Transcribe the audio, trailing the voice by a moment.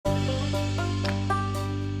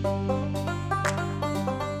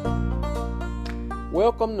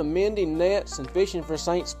Welcome to Mending Nets and Fishing for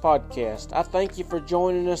Saints podcast. I thank you for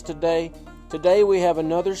joining us today. Today we have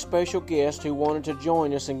another special guest who wanted to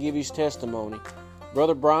join us and give his testimony.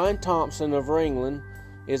 Brother Brian Thompson of Ringland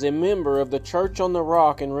is a member of the Church on the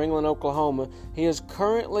Rock in Ringland, Oklahoma. He is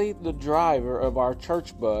currently the driver of our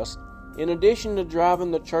church bus. In addition to driving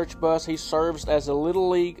the church bus, he serves as a Little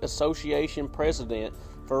League Association president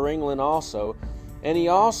for Ringland also. And he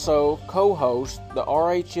also co-hosts the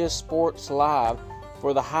RHS Sports Live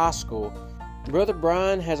for the high school. Brother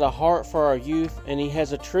Brian has a heart for our youth, and he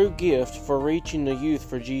has a true gift for reaching the youth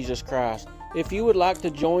for Jesus Christ. If you would like to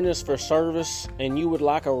join us for service and you would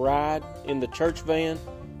like a ride in the church van,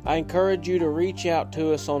 I encourage you to reach out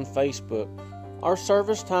to us on Facebook. Our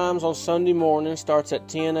service times on Sunday morning starts at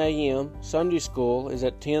 10 a.m., Sunday school is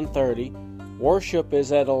at 10:30, worship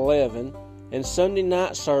is at 11, and Sunday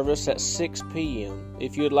night service at 6 p.m.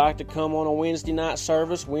 If you'd like to come on a Wednesday night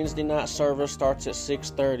service starts at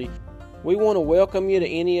 6:30. We want to welcome you to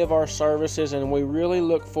any of our services, and we really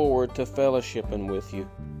look forward to fellowshipping with you.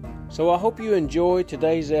 So I hope you enjoyed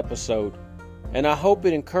today's episode, and I hope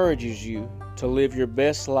it encourages you to live your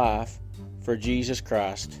best life for Jesus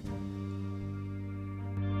Christ.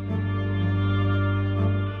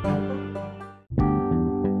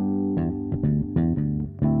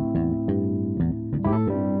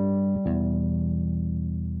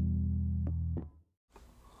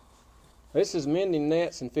 This is Mending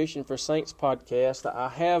Nets and Fishing for Saints podcast. I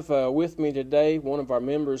have with me today one of our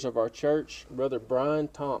members of our church, Brother Brian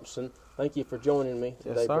Thompson. Thank you for joining me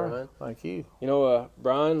today, yes, sir. Brian. Thank you. You know,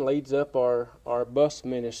 Brian leads up our bus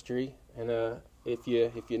ministry, and if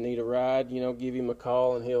you need a ride, give him a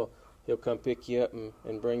call, and he'll come pick you up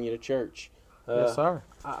and bring you to church. Yes, sir.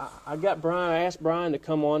 I asked Brian to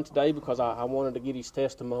come on today because I wanted to get his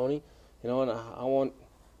testimony, and I want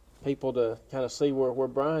people to kind of see where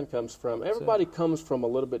Brian comes from. Everybody comes from a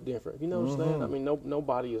little bit different. You notice that? I mean,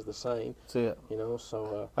 nobody is the same. That's it.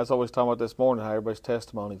 So I was always talking about this morning how everybody's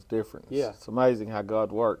testimony is different. Yeah. It's amazing how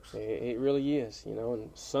God works. It really is.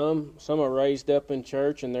 And some are raised up in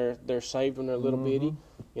church and they're saved when they're little bitty.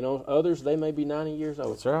 Others, they may be 90 years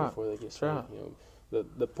old before they get saved. Right.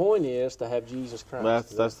 The point is to have Jesus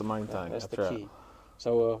Christ. That's the main thing. That's the key.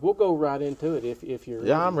 So we'll go right into it if you're ready.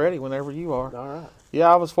 Yeah, I'm ready whenever you are. All right.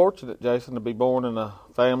 Yeah, I was fortunate, Jason, to be born in a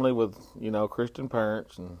family with, Christian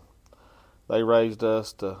parents, and they raised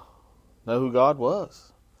us to know who God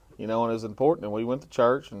was, and it was important. And we went to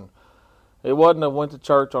church, and it wasn't went to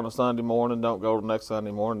church on a Sunday morning, don't go the next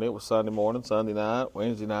Sunday morning. It was Sunday morning, Sunday night,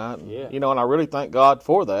 Wednesday night. And, and I really thank God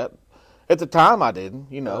for that. At the time, I didn't,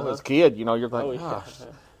 as a kid, you're thinking, gosh,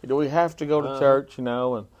 do we have to go to church, and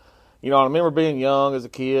I remember being young as a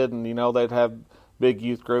kid, and, they'd have big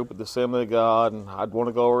youth group at the Assembly of God, and I'd want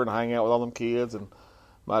to go over and hang out with all them kids, and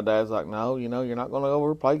my dad's like, no, you're not going to go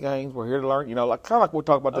over and play games. We're here to learn, kind of like we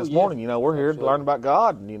talked about this morning, we're here to learn about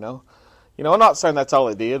God, and, I'm not saying that's all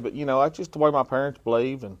they did, but, that's just the way my parents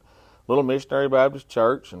believed, and little missionary Baptist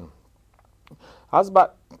church, and I was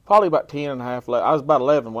probably about 10 and a half, I was about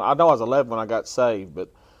 11, I know I was 11 when I got saved,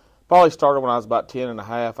 but probably started when I was about 10 and a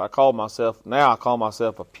half. I call myself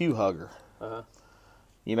a pew hugger. Uh-huh.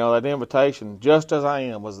 That invitation, Just As I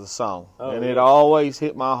Am, was the song. It always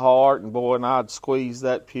hit my heart, and boy, I'd squeeze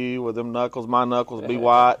that pew with them knuckles. My knuckles would be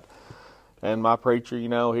white. And my preacher,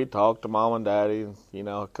 he'd talk to Mom and Daddy, and,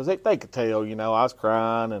 because they could tell, I was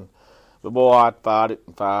crying. But boy, I'd fight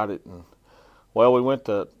it. And, well, we went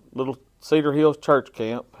to little Cedar Hills Church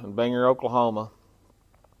Camp in Bangor, Oklahoma.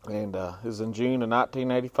 And it was in June of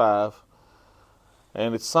 1985,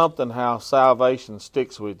 and it's something how salvation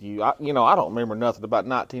sticks with you. I don't remember nothing about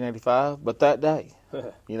 1985, but that day, I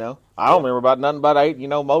don't remember about nothing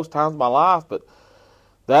about most times of my life, but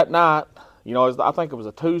that night, I think it was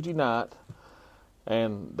a Tuesday night,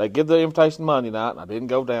 and they give the invitation Monday night, and I didn't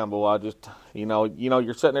go down, boy. I just,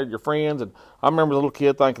 you're sitting there with your friends, and I remember the little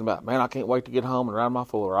kid thinking about, man, I can't wait to get home and ride my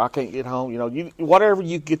fool, or I can't get home, whatever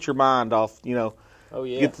you get your mind off,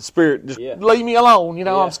 get the spirit, just leave me alone,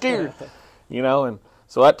 I'm scared, and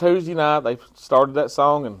so that Tuesday night, they started that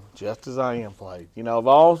song, and Just As I Am played, of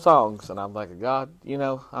all songs, and I'm thinking, God,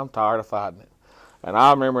 I'm tired of fighting it, and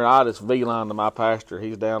I remember I just V-lined to my pastor,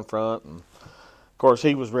 he's down front, and of course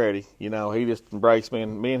he was ready, he just embraced me,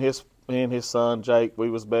 and me and his son, Jake, we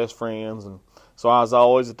was best friends, and so I was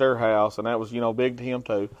always at their house, and that was, big to him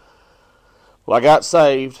too. Well, I got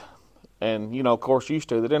saved, and, of course, used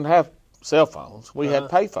to, they didn't have cell phones. We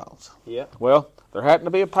had pay phones. Yeah. Well, there happened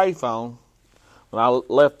to be a pay phone. When I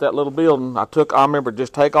left that little building, I remember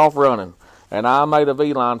just take off running, and I made a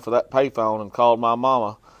V-line for that pay phone and called my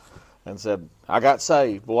mama and said, I got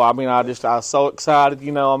saved. Well, I mean, I was so excited,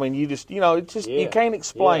 you know. I mean, you just, you know, it's just, you can't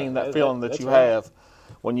explain that feeling that you have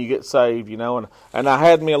when you get saved, you know. And I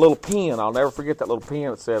had me a little pen. I'll never forget that little pen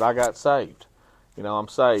that said, I got saved. You know, I'm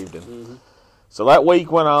saved. And so that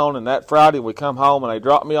week went on, and that Friday we come home, and they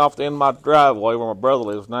dropped me off the end of my driveway where my brother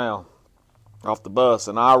lives now, off the bus.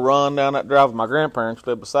 And I run down that driveway. My grandparents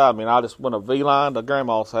lived beside me, and I just went a V-line to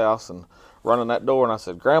Grandma's house and running that door, and I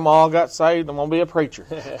said, Grandma got saved, I'm going to be a preacher.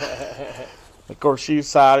 Of course, she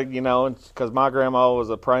decided, you know, because my grandma was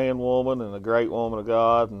a praying woman and a great woman of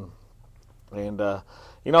God, and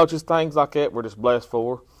you know, just things like that we're just blessed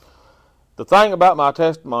for. The thing about my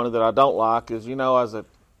testimony that I don't like is, you know,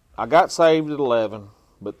 I got saved at 11,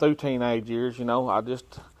 but through teenage years, you know, I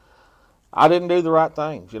didn't do the right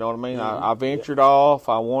things, you know what I mean? I ventured off.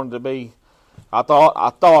 I wanted to be, I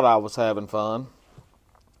thought I was having fun.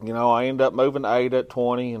 You know, I ended up moving to Ada at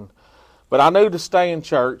 20, but I knew to stay in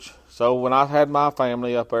church. So when I had my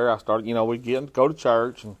family up there, I started, you know, we'd go to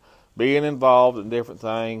church and being involved in different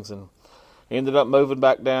things, and ended up moving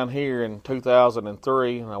back down here in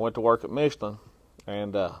 2003, and I went to work at Michelin,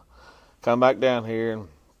 and come back down here and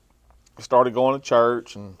started going to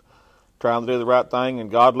church and trying to do the right thing, and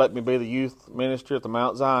God let me be the youth minister at the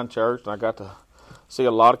Mount Zion Church, and I got to see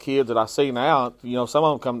a lot of kids that I see now. You know, some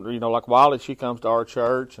of them come, you know, like Wiley, she comes to our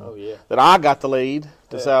church, and that I got to lead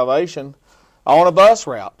to salvation on a bus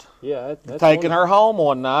route. Yeah, that's taking her home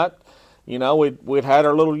one night. You know, we'd had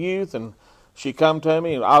our little youth, and she come to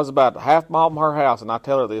me, and I was about a half mile from her house, and I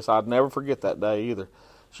tell her this, I'd never forget that day either.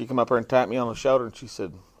 She come up there and tapped me on the shoulder, and she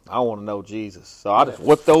said, I want to know Jesus. So I just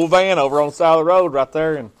whipped the old van over on the side of the road right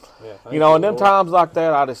there, and you know, and them times like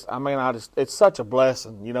that, it's such a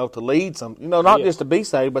blessing, you know, to lead some, you know, not just to be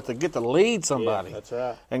saved, but to get to lead somebody. Yeah, that's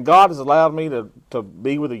right. And God has allowed me to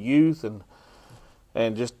be with the youth,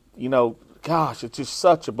 and just, you know, gosh, it's just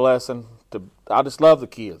such a blessing. I just love the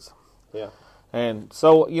kids. Yeah. And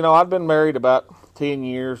so, you know, I'd been married about 10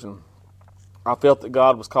 years, and I felt that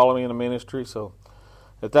God was calling me into ministry. So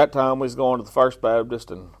at that time, we was going to the First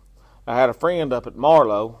Baptist, and I had a friend up at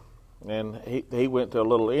Marlow, and he went to a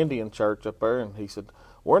little Indian church up there, and he said,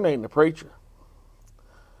 we're needing a preacher.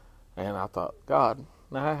 And I thought, God,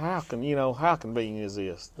 now how convenient is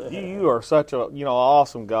this? You are such a, you know,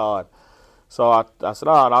 awesome God. So I said,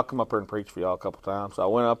 all right, I'll come up here and preach for y'all a couple times. So I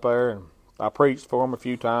went up there, and I preached for them a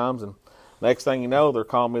few times, and next thing you know, they're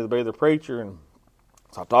calling me to be their preacher. And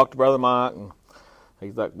so I talked to Brother Mike, and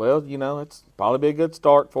he's like, well, you know, it's probably be a good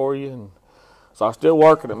start for you. And so I was still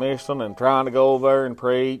working at Michelin and trying to go over there and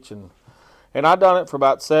preach. And I done it for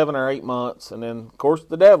about 7 or 8 months. And then, of course,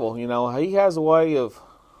 the devil, you know, he has a way of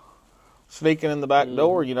sneaking in the back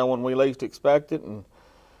door, you know, when we least expect it. And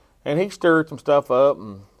he stirred some stuff up.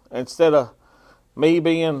 And instead of me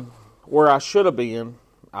being where I should have been,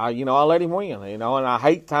 I let him win, you know, and I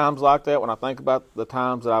hate times like that when I think about the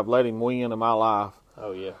times that I've let him win in my life.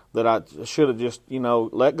 Oh, yeah. That I should have just, you know,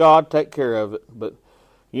 let God take care of it. But,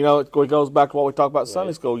 you know, it goes back to what we talked about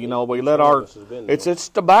Sunday school. You know, we let it's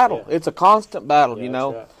the battle. Yeah. It's a constant battle, you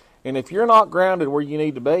know. Right. And if you're not grounded where you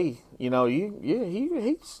need to be, you know,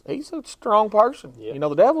 he's a strong person. Yeah. You know,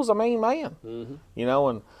 the devil's a mean man, you know.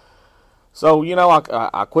 And so, you know,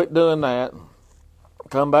 I quit doing that,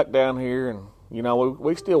 come back down here, and, you know,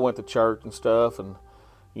 we still went to church and stuff, and,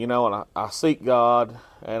 you know, and I seek God,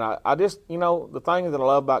 and I just, you know, the thing that I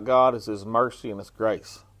love about God is His mercy and His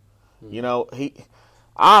grace. You know,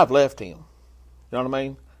 I've left Him, you know what I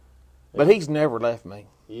mean? But He's never left me.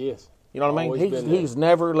 Yes. You know what I mean? He's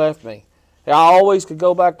never left me. I always could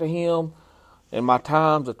go back to Him in my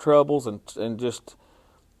times of troubles, and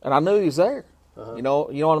I knew He was there. You know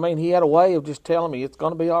what I mean? He had a way of just telling me it's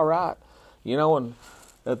going to be all right. You know, and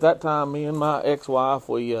at that time, me and my ex-wife,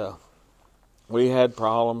 we had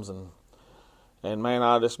problems, and man,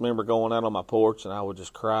 I just remember going out on my porch, and I would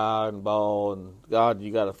just cry and bawl, and God,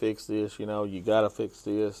 you got to fix this, you know, you got to fix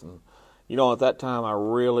this. And, you know, at that time, I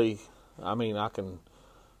can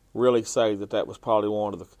really say that was probably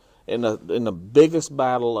one of in the biggest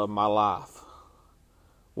battle of my life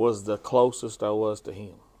was the closest I was to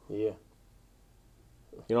Him. Yeah.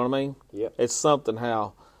 You know what I mean? Yeah. It's something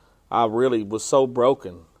how I really was so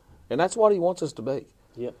broken, and that's what He wants us to be.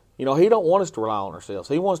 Yeah. You know, He don't want us to rely on ourselves.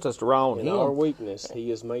 He wants us to rely on Him. In our weakness,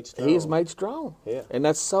 He is made strong. He is made strong. Yeah. And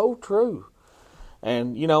that's so true.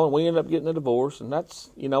 And, you know, and we ended up getting a divorce, and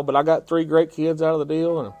that's, you know, but I got 3 great kids out of the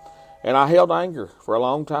deal, and I held anger for a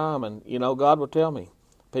long time, and, you know, God would tell me,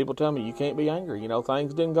 people tell me, you can't be angry. You know,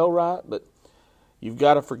 things didn't go right, but you've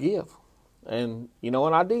got to forgive. And, you know,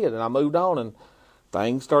 and I did, and I moved on, and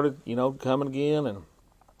things started, you know, coming again. And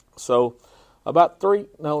so about 2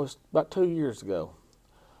 years ago,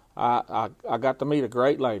 I got to meet a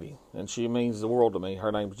great lady, and she means the world to me.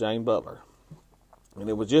 Her name's Jane Butler. And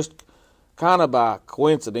it was just kind of by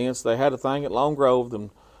coincidence. They had a thing at Long Grove.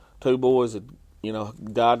 Them two boys had,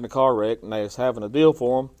 died in a car wreck, and they was having a deal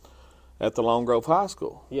for them at the Long Grove High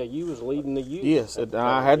School. Yeah, you was leading the youth. Yes, and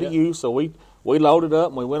I had the youth, so we loaded up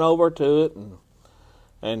and we went over to it,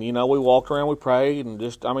 and we walked around, we prayed, and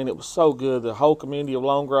just, it was so good. The whole community of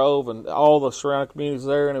Long Grove and all the surrounding communities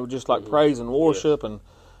there, and it was just like praise and worship. Yes.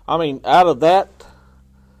 And out of that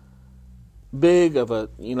big of a,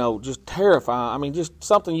 just terrifying, just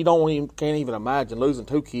something you can't even imagine, losing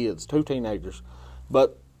two kids, two teenagers.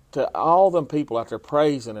 But to all them people out there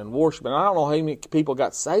praising and worshiping, I don't know how many people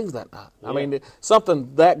got saved that night. Yeah.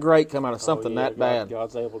 Something that great come out of something that bad.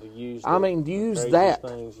 God's able to use. Use that.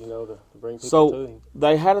 Things, to bring people so to Him.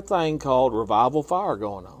 They had a thing called Revival Fire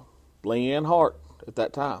going on. Leanne Hart at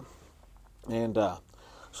that time, and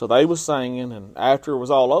so they was singing. And after it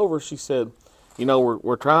was all over, she said,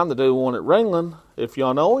 we're trying to do one at Ringland if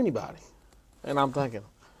y'all know anybody. And I'm thinking,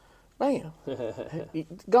 man,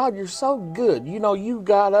 God, you're so good. You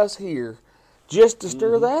got us here just to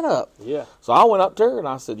stir that up. Yeah. So I went up to her and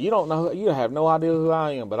I said, you have no idea who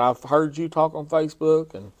I am, but I've heard you talk on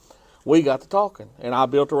Facebook, and we got to talking. And I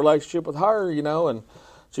built a relationship with her, and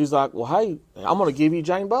she's like, well, hey, I'm going to give you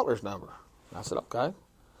Jane Butler's number. I said, okay.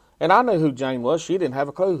 And I knew who Jane was. She didn't have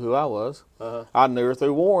a clue who I was. Uh-huh. I knew her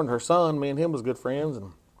through Warren, her son. Me and him was good friends.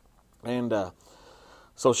 And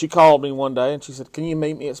so she called me one day and she said, can you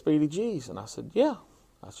meet me at Speedy G's? And I said, yeah.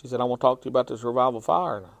 She said, I want to talk to you about this Revival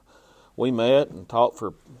Fire. And we met and talked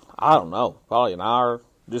for, I don't know, probably an hour,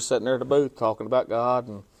 just sitting there at the booth talking about God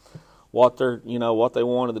and what what they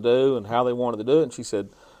wanted to do and how they wanted to do it. And she said,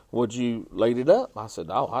 would you lead it up? I said,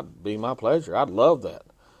 oh, it'd be my pleasure. I'd love that.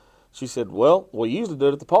 She said, well, we usually do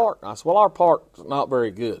it at the park. I said, well, our park's not very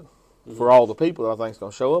good for all the people that I think's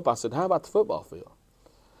going to show up. I said, how about the football field?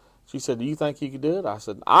 She said, do you think you could do it? I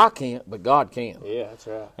said, I can't, but God can. Yeah, that's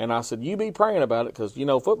right. And I said, you be praying about it, because,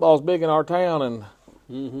 football's big in our town, and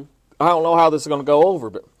I don't know how this is going to go over.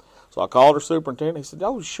 But so I called her superintendent. He said,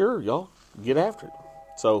 oh, sure, y'all, get after it.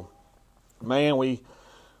 So, man, we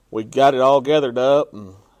got it all gathered up,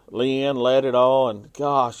 and Leanne led it all, and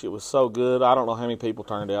gosh, it was so good. I don't know how many people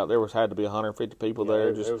turned out. There had to be 150 people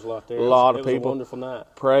there. There was a lot there. A lot of people. It was a wonderful night.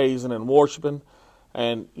 Praising and worshiping.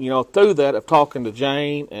 And, through that of talking to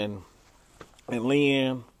Jane and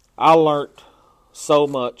Leanne, I learned so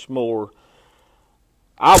much more.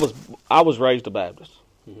 I was raised a Baptist,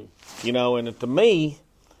 and to me,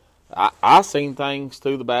 I seen things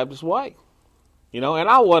through the Baptist way, and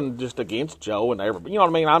I wasn't just against Joe and everybody,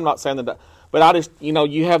 I'm not saying that, but I just,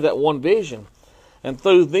 you have that one vision, and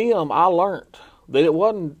through them, I learned that it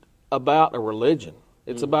wasn't about a religion.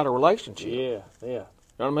 It's about a relationship. Yeah.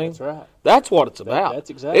 You know what I mean? That's right. That's what it's about.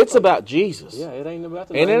 That's exactly. It's about Jesus. Yeah, it ain't about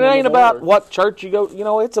the And it ain't about what church you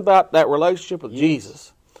go. It's about that relationship with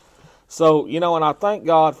Jesus. So, and I thank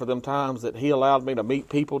God for them times that He allowed me to meet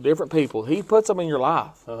people, different people. He puts them in your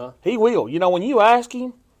life. Uh-huh. He will. When you ask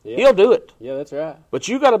Him, He'll do it. Yeah, that's right. But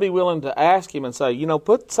you got to be willing to ask Him and say,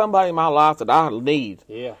 put somebody in my life that I need.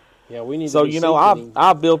 Yeah. Yeah, we need so, to be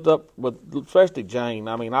I built up with, especially Jane.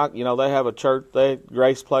 They have a church,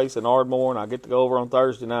 Grace Place in Ardmore, and I get to go over on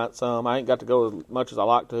Thursday night some. I ain't got to go as much as I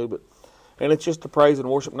like to, and it's just a praise and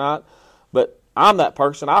worship night. But I'm that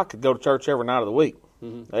person. I could go to church every night of the week,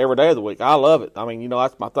 every day of the week. I love it.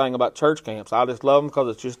 That's my thing about church camps. I just love them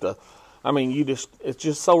because it's just it's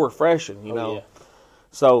just so refreshing, Yeah.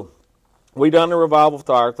 So we done the Revival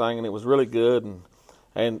Fire thing, and it was really good,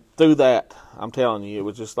 and through that, I'm telling you, it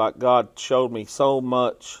was just like God showed me so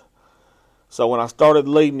much. So when I started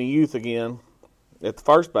leading the youth again at the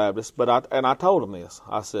First Baptist, I told them this.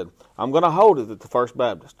 I said, I'm going to hold it at the First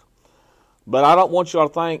Baptist, but I don't want y'all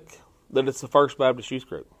to think that it's the First Baptist youth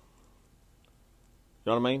group.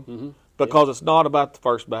 You know what I mean? Mm-hmm. Because it's not about the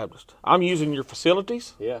First Baptist. I'm using your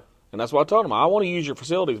facilities. Yeah. And that's what I told them. I want to use your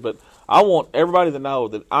facilities, but I want everybody to know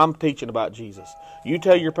that I'm teaching about Jesus. You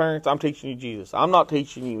tell your parents I'm teaching you Jesus. I'm not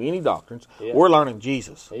teaching you any doctrines. Yeah. We're learning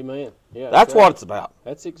Jesus. Amen. Yeah, that's right. what it's about.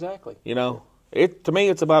 That's exactly. To me,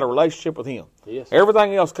 it's about a relationship with Him. Yes.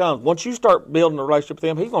 Everything else comes. Once you start building a relationship with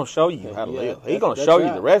Him, He's going to show you how to live. He's going to show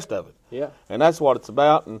you the rest of it. Yeah. And that's what it's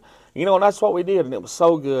about. And, and that's what we did. And it was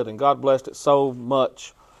so good. And God blessed it so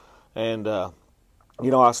much. And,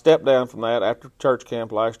 I stepped down from that after church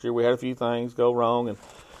camp last year. We had a few things go wrong,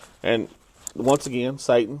 and once again,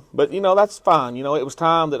 Satan. But, that's fine. It was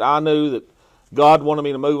time that I knew that God wanted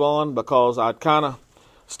me to move on, because I'd kind of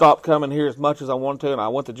stopped coming here as much as I wanted to. And I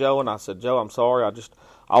went to Joe, and I said, Joe, I'm sorry.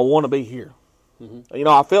 I want to be here. Mm-hmm.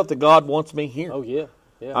 I felt that God wants me here. Oh, yeah.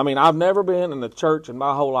 Yeah. I mean, I've never been in a church in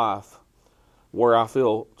my whole life where I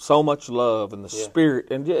feel so much love and the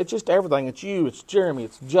Spirit, and it's just everything. It's you, it's Jeremy,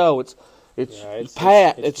 it's Joe, it's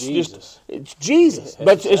Pat, it's Jesus. just it's Jesus,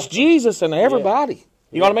 but it's Jesus and everybody. Yeah.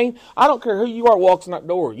 You know what I mean? I don't care who you are walks in that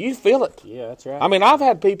door. You feel it. Yeah, that's right. I mean, I've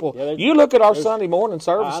had people. You look at our Sunday morning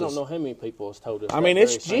services. I don't know how many people has told us. I mean,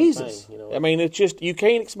 it's Jesus. Thing, you know? I mean, it's just you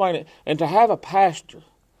can't explain it. And to have a pastor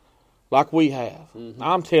like we have,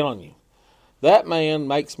 I'm telling you, that man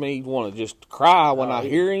makes me want to just cry when I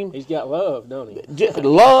hear him. He's got love, don't he?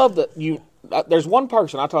 Love that you. There's one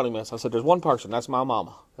person. I told him this. I said, "There's one person. That's my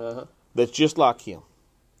mama. That's just like him.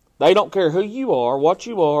 They don't care who you are, what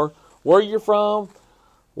you are, where you're from."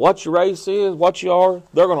 What your race is, what you are,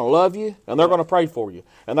 they're going to love you, and they're going to pray for you.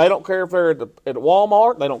 And they don't care if they're at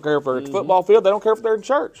Walmart, they don't care if they're at the football field, they don't care if they're in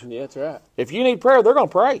church. Yeah, that's right. If you need prayer, they're going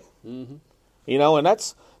to pray. You know, and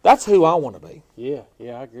that's who I want to be. Yeah,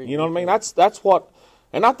 I agree. You know what I mean? That's what,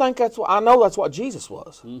 and I think I know that's what Jesus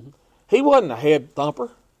was. He wasn't a head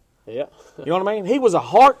thumper. Yeah. You know what I mean? He was a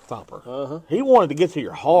heart thumper. He wanted to get to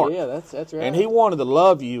your heart. Yeah, that's right. And he wanted to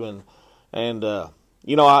love you and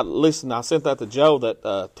you know, I sent that to Joe,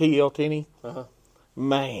 that T.L. Tenney.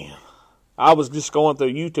 Man, I was just going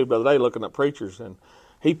through YouTube the other day looking at preachers, and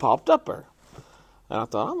he popped up there. And I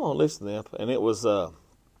thought, I'm going to listen to him. And it was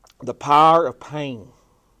The Power of Pain.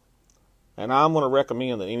 And I'm going to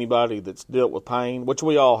recommend that anybody that's dealt with pain, which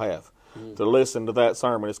we all have, to listen to that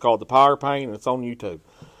sermon. It's called The Power of Pain, and it's on YouTube.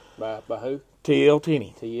 By who? T.L.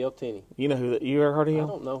 Tenney. T.L. Tenney. You know who that? You ever heard of him? I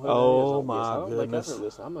don't know who that is. I My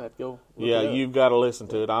goodness! I'm gonna have to go. Yeah, you've got to listen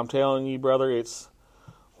to it. I'm telling you, brother, it's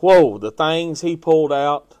the things he pulled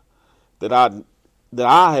out that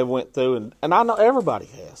I have went through, and I know everybody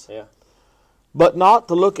has. Yeah. But not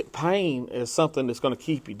to look at pain as something that's going to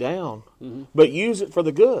keep you down, but use it for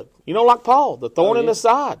the good. You know, like Paul, the thorn in the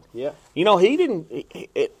side. Yeah. You know, he didn't.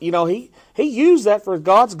 He used that for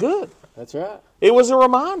God's good. That's right. It was a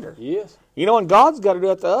reminder. Yes. You know, and God's got to do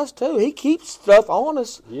it to us too. He keeps stuff on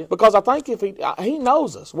us because I think if He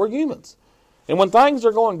knows us, we're humans, and when things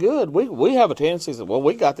are going good, we have a tendency to say, "Well,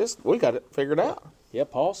 we got this, we got it figured out." Yeah,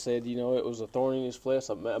 Paul said, you know, it was a thorn in his flesh,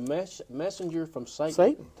 a messenger from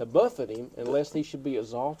Satan to buffet him, unless he should be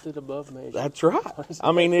exalted above measure. That's right.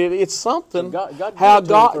 I mean, it's something.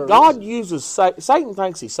 So God uses Satan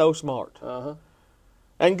thinks he's so smart.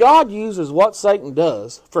 And God uses what Satan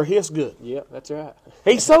does for his good. Yeah, that's right.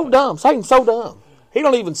 He's so dumb. Satan's so dumb. He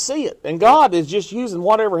don't even see it. And God is just using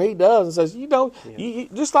whatever he does and says, you know, you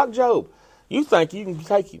just like Job, you think you can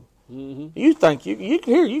take him. You think you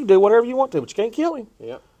can do whatever you want to, but you can't kill him.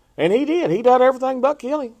 Yeah. And he did. He did everything but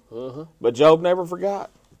kill him. But Job never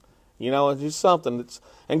forgot. You know, it's just something that's,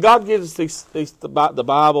 and God gives us the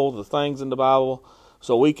Bible, the things in the Bible,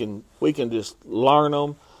 so we can just learn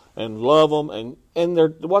them and love them. And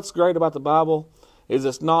what's great about the Bible is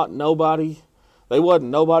it's not nobody. They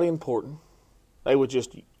wasn't nobody important. They were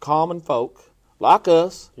just common folk like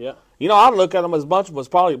us. Yeah. You know, I look at them as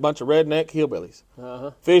probably a bunch of redneck hillbillies,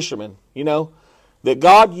 fishermen. You know, that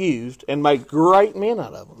God used and made great men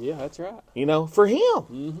out of them. Yeah, that's right. You know, for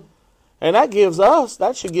Him. And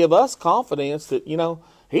that should give us confidence that, you know,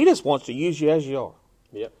 He just wants to use you as you are.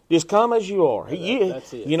 Yep. Just come as you are.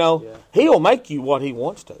 That's it. You know, He'll make you what He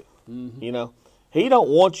wants to. You know, He don't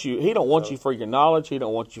want you for your knowledge. He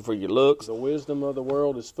don't want you for your looks. The wisdom of the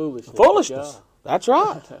world is foolishness. Foolishness. That's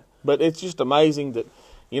right. But it's just amazing that,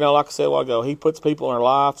 you know, like I said a while ago, He puts people in our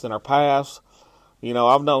lives, in our paths. You know,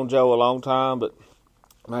 I've known Joe a long time, but,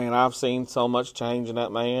 man, I've seen so much change in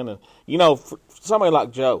that man. And, you know, for somebody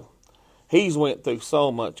like Joe, he's went through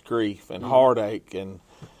so much grief and heartache, and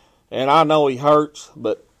I know he hurts,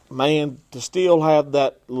 but, man, to still have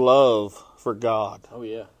that love for God. Oh,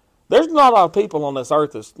 yeah. There's not a lot of people on this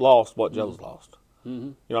earth that's lost what Joe's lost.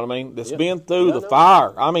 You know what I mean? That's been through the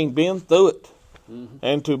fire. I mean, been through it.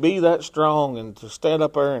 And to be that strong and to stand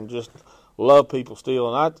up there and just love people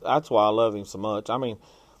still, and that's why I love him so much. I mean,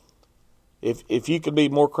 if you could be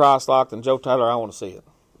more Christ-like than Joe Taylor, I want to see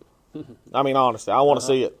it. I mean, honestly, I want to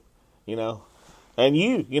see it, you know. And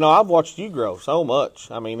you know, I've watched you grow so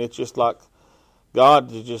much. I mean, it's just like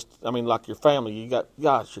God is just, I mean, like your family, you got,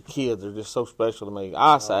 gosh, your kids are just so special to me.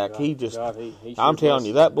 Isaac, he sure I'm telling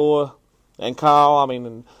you, that boy, and Kyle, I mean,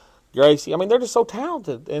 and Gracie, I mean, they're just so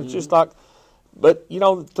talented. And it's just like, but, you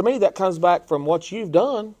know, to me, that comes back from what you've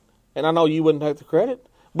done. And I know you wouldn't take the credit,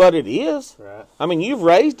 but it is. Right. I mean, you've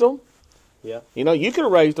raised them. Yeah. You know, you could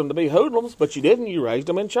have raised them to be hoodlums, but you didn't. You raised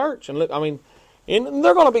them in church. And look, I mean, and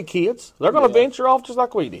they're going to be kids. They're going to venture off just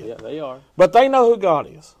like we did. Yeah, they are. But they know who God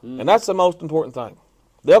is. And that's the most important thing.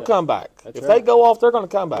 They'll come back. If they go off, they're going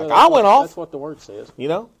to come back. Well, I went off. That's what the Word says.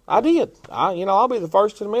 I did. I'll be the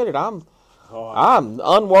first to admit it. I'm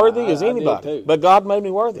unworthy as anybody, too. but God made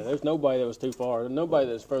me worthy. Yeah, there's nobody that was too far. There's nobody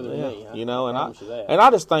that's further than me. And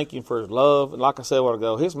I just thank Him for His love. And like I said a while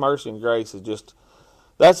ago, His mercy and grace is just,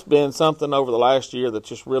 that's been something over the last year that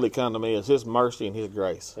just really come to me, is His mercy and His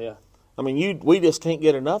grace. Yeah. I mean, we just can't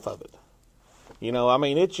get enough of it. I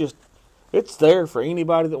mean, it's there for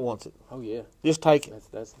anybody that wants it. Oh yeah. Just take it.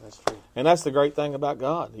 That's true. And that's the great thing about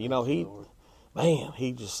God. He's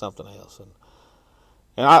just something else.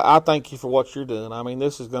 And I thank you for what you're doing. I mean,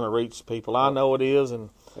 this is going to reach people. I know it is, and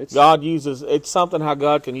God uses, it's something how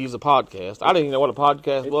God can use a podcast. I didn't even know what a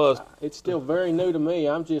podcast was. It's still very new to me.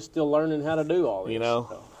 I'm just still learning how to do all this.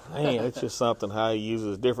 Man, it's just something how He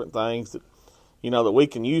uses different things that, that we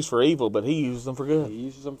can use for evil, but He uses them for good. He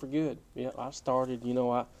uses them for good. Yeah, I started,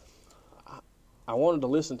 I wanted to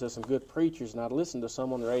listen to some good preachers, and I'd listened to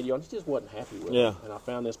some on the radio, and I just wasn't happy with it. And I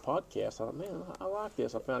found this podcast. I thought, man, I like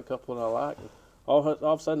this. I found a couple that I like. And all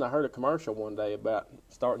of a sudden, I heard a commercial one day about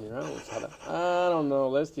starting your own. So I thought, I don't know.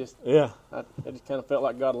 Let's just. Yeah. I just kind of felt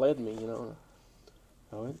like God led me,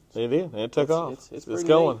 So it did. It took off. It's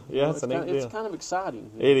going. Neat. Yeah, it's kind of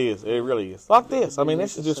exciting. It is. It really is. Like this. I mean,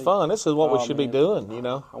 this is just fun. This is what we should be doing,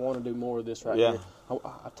 I want to do more of this here.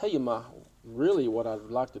 I tell you, really what I'd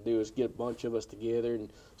like to do is get a bunch of us together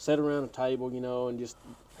and sit around a table, and just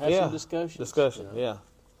have some discussions.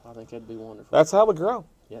 I think that'd be wonderful. That's how we grow.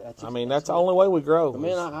 Yeah, that's the only way we grow. But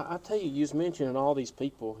man, I tell you, you was mentioning all these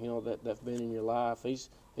people, that've been in your life. These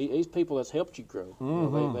people that's helped you grow.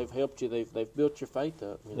 Mm-hmm. They've helped you. They've built your faith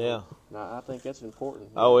up. Yeah. And I think that's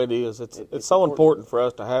important. Oh, it is. It's so important for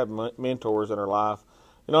us to have mentors in our life.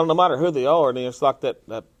 No matter who they are. And it's like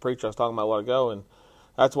that preacher I was talking about a while ago, and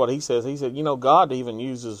that's what he says. He said, God even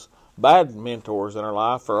uses bad mentors in our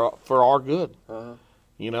life for our good. Uh-huh.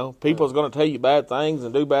 People's going to tell you bad things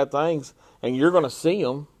and do bad things, and you're going to see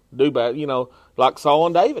them do bad, like Saul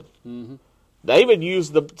and David. Mm-hmm. David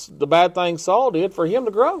used the bad things Saul did for him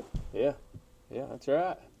to grow. Yeah, that's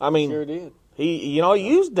right. I mean, sure did. He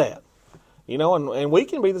used that. And we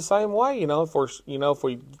can be the same way. If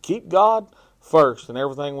we keep God first in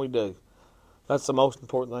everything we do, that's the most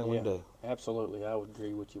important thing we do. Absolutely, I would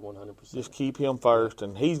agree with you 100%. Just keep Him first,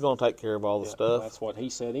 and He's going to take care of all the stuff. That's what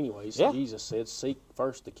He said anyway. Jesus said, "Seek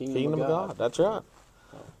first the kingdom of God." That's right.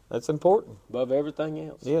 That's important. Above everything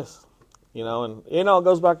else. Yes. And it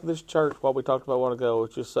goes back to this church, what we talked about a while ago.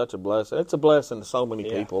 It's just such a blessing. It's a blessing to so many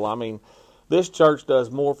people. I mean, this church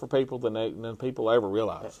does more for people than people ever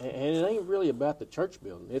realize. And it ain't really about the church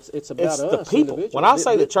building. It's about us, the people. When I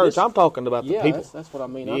say the church, I'm talking about the people. That's what I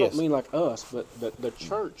mean. I don't mean like us, but the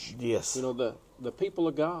church. Yes. The people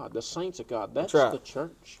of God, the saints of God. That's right. the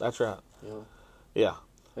church. That's right. Yeah.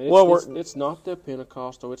 And it's not the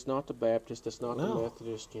Pentecostal, it's not the Baptist, it's not the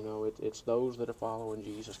Methodist. It's those that are following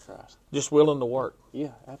Jesus Christ. Just willing to work.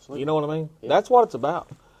 Yeah, absolutely. You know what I mean? Yeah. That's what it's about.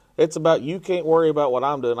 It's about you can't worry about what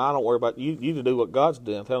I'm doing. I don't worry about you to do what God's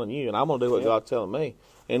doing, telling you, and I'm going to do what God's telling me.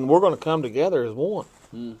 And we're going to come together as one,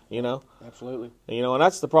 Absolutely. And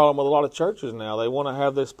that's the problem with a lot of churches now. They want to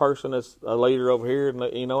have this person that's a leader over here, and,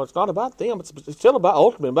 it's not about them. It's still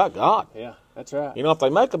ultimately about God. Yeah, that's right. If they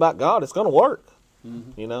make about God, it's going to work,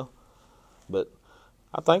 Mm-hmm. But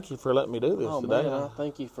I thank you for letting me do this today. Man, I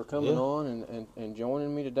thank you for coming on and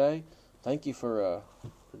joining me today. Thank you for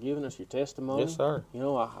giving us your testimony. Yes, sir.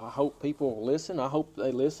 I hope people listen. I hope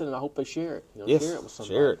they listen, and I hope they share it. Yes, share it with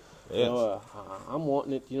somebody. share it. Yes. I'm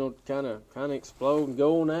wanting it, kind of explode and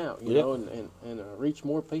go on out, and reach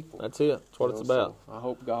more people. That's it. That's what it's about. So I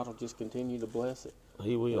hope God will just continue to bless it.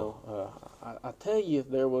 He will. I tell you,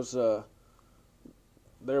 there was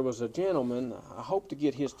a gentleman. I hope to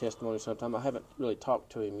get his testimony sometime. I haven't really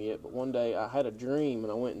talked to him yet, but one day I had a dream,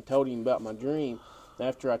 and I went and told him about my dream.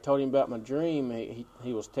 After I told him about my dream,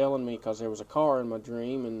 he was telling me, because there was a car in my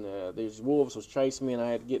dream, and these wolves was chasing me, and I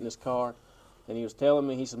had to get in this car. And he was telling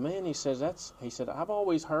me, he said, "Man," he said, "I've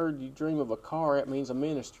always heard you dream of a car. That means a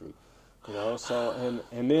ministry, So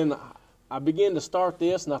and then I began to start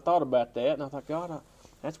this, and I thought about that, and I thought, God,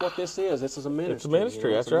 that's what this is. This is a ministry. It's a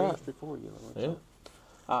ministry. That's right. Ministry for you. Yeah. So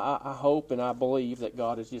I hope and I believe that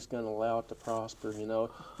God is just going to allow it to prosper.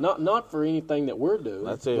 Not for anything that we're doing.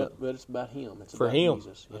 That's it. But it's about Him. It's for about Him.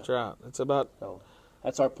 Jesus. That's right. It's about. So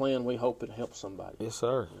that's our plan. We hope it helps somebody. Yes,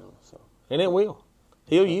 sir. So. And it will.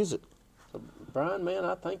 He'll use it. So, Brian, man,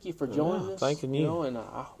 I thank you for joining us. Thanking you. And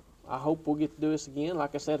I hope we'll get to do this again.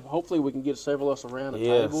 Like I said, hopefully we can get several of us around a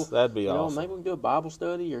yes, table. That'd be awesome. Maybe we can do a Bible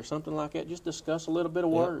study or something like that. Just discuss a little bit of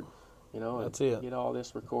Word. and that's it. get all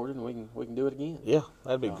this recorded, and we can do it again. Yeah,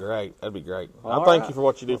 that'd be great. That'd be great. All I thank right. you for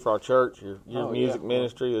what you do for our church. Your music yeah.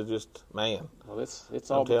 ministry is just, man. Well,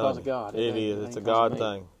 it's all because of God. It is. It's a God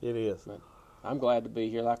thing. It is. But I'm glad to be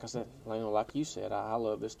here. Like I said, like you said, I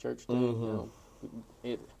love this church too.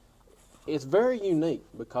 Mm-hmm. It's very unique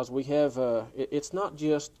because we have. It's not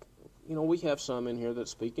just. We have some in here that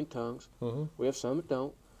speak in tongues. Mm-hmm. We have some that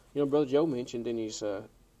don't. Brother Joe mentioned in his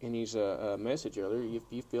message earlier, if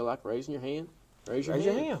you feel like raising your hand, raise your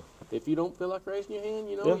hand. If you don't feel like raising your hand,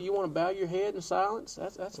 you want to bow your head in silence,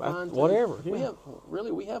 that's fine too. Whatever. Yeah.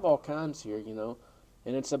 We have all kinds here,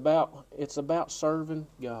 and it's about serving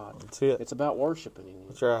God. That's it. It's about worshiping Him.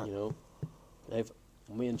 That's right.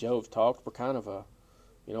 Me and Joe have talked. We're kind of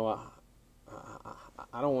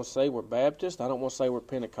I don't want to say we're Baptist. I don't want to say we're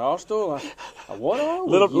Pentecostal. What are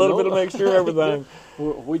we? Little bit of mixture of everything.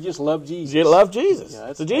 We just love Jesus. You love Jesus. Yeah,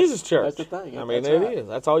 it's a Jesus church. That's the thing. I mean, it is.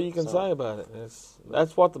 That's all you can say about it.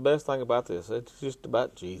 That's what the best thing about this. It's just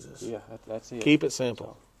about Jesus. Yeah, that's it. Keep it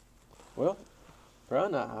simple. Well,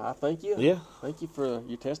 Brian, I thank you. Yeah. Thank you for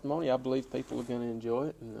your testimony. I believe people are going to enjoy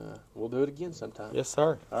it, and we'll do it again sometime. Yes,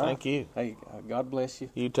 sir. All Thank you. Hey, God bless you.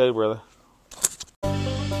 You too, brother.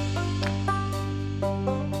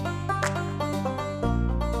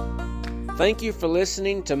 Thank you for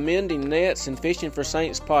listening to Mending Nets and Fishing for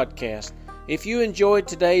Saints podcast. If you enjoyed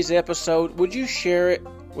today's episode, would you share it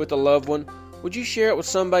with a loved one? Would you share it with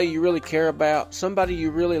somebody you really care about, somebody you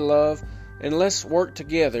really love? And let's work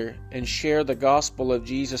together and share the gospel of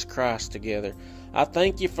Jesus Christ together. I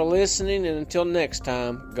thank you for listening, and until next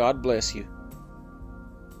time, God bless you.